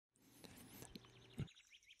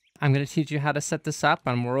I'm going to teach you how to set this up,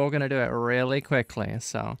 and we're all going to do it really quickly.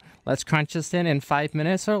 So let's crunch this in 5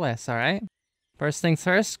 minutes or less, all right? First things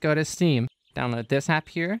first, go to Steam. Download this app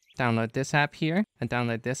here, download this app here, and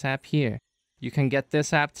download this app here. You can get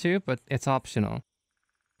this app too, but it's optional.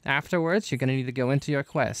 Afterwards, you're going to need to go into your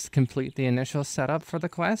quest, complete the initial setup for the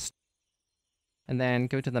quest, and then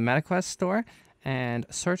go to the MetaQuest store and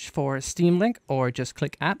search for Steam Link, or just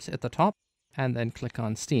click Apps at the top and then click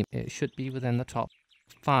on Steam. It should be within the top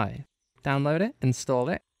 5. Download it, install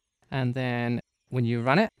it, and then when you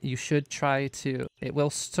run it, you should try to, it will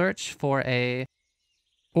search for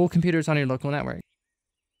all computers on your local network.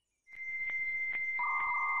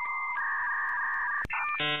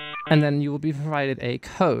 And then you will be provided a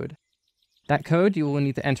code. That code you will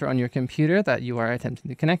need to enter on your computer that you are attempting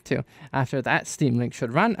to connect to. After that, Steam Link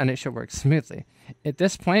should run and it should work smoothly. At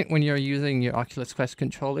this point, when you're using your Oculus Quest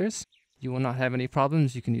controllers, you will not have any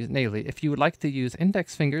problems. You can use it natively. If you would like to use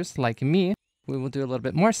index fingers like me, we will do a little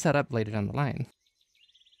bit more setup later down the line.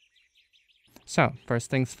 So, first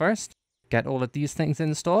things first, get all of these things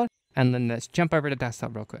installed, and then let's jump over to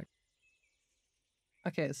desktop real quick.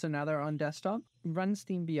 Okay, so now they're on desktop. Run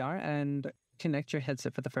SteamVR and connect your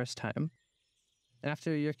headset for the first time.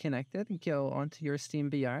 After you're connected, go onto your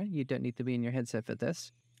SteamVR. You don't need to be in your headset for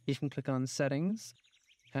this. You can click on Settings,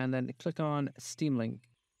 and then click on Steam Link,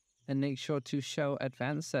 and make sure to show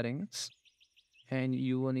Advanced Settings. And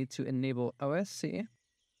you will need to enable OSC,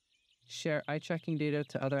 share eye tracking data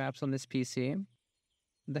to other apps on this PC.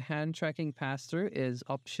 The hand tracking pass-through is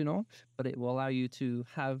optional, but it will allow you to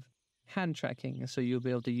have hand tracking, so you'll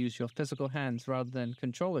be able to use your physical hands rather than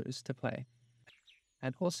controllers to play.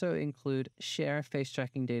 And also include share face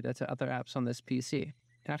tracking data to other apps on this PC.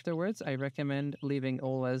 Afterwards, I recommend leaving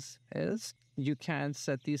all as is. You can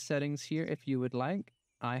set these settings here if you would like.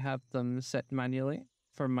 I have them set manually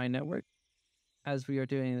for my network, as we are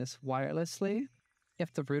doing this wirelessly.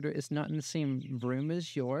 If the router is not in the same room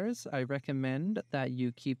as yours, I recommend that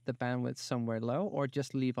you keep the bandwidth somewhere low or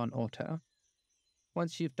just leave on auto.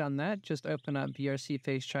 Once you've done that, just open up VRC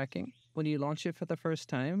face tracking. When you launch it for the first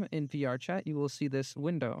time in VRChat, you will see this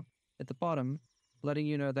window at the bottom, letting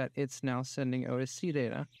you know that it's now sending OSC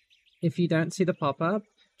data. If you don't see the pop-up,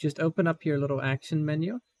 just open up your little action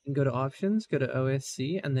menu and go to Options, go to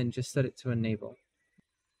OSC, and then just set it to Enable.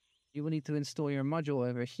 You will need to install your module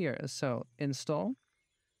over here. So install,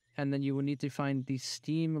 and then you will need to find the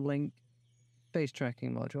Steam Link face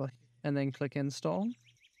tracking module, and then click Install.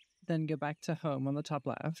 Then go back to Home on the top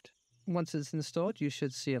left. Once it's installed, you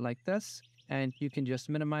should see it like this, and you can just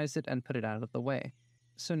minimize it and put it out of the way.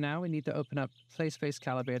 So now we need to open up PlaySpace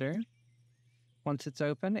Calibrator. Once it's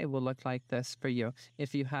open, it will look like this for you.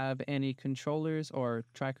 If you have any controllers or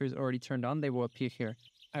trackers already turned on, they will appear here.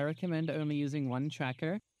 I recommend only using one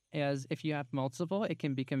tracker, as if you have multiple, it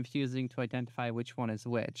can be confusing to identify which one is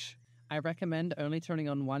which. I recommend only turning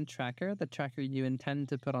on one tracker, the tracker you intend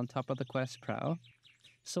to put on top of the Quest Pro.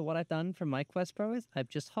 So what I've done for my Quest Pro is I've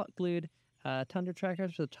just hot glued Tundra tracker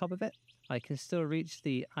to the top of it. I can still reach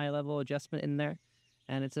the eye level adjustment in there,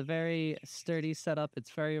 and it's a very sturdy setup.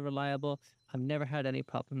 It's very reliable. I've never had any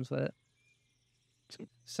problems with it.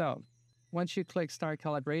 So once you click Start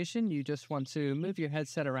Calibration, you just want to move your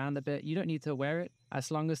headset around a bit. You don't need to wear it.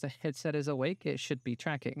 As long as the headset is awake, it should be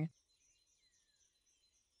tracking.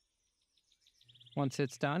 Once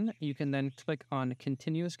it's done, you can then click on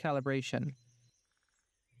Continuous Calibration.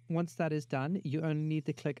 Once that is done, you only need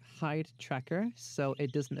to click Hide Tracker so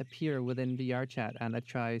it doesn't appear within VRChat and it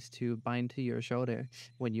tries to bind to your shoulder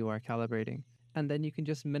when you are calibrating. And then you can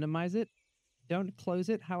just minimize it. Don't close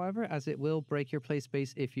it, however, as it will break your play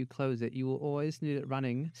space if you close it. You will always need it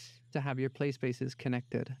running to have your play spaces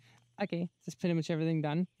connected. Okay, that's pretty much everything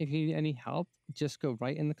done. If you need any help, just go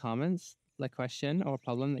right in the comments, the question or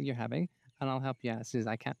problem that you're having, and I'll help you out as soon as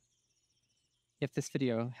I can. If this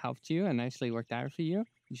video helped you and actually worked out for you,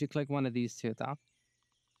 you should click one of these two at the top.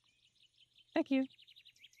 Thank you.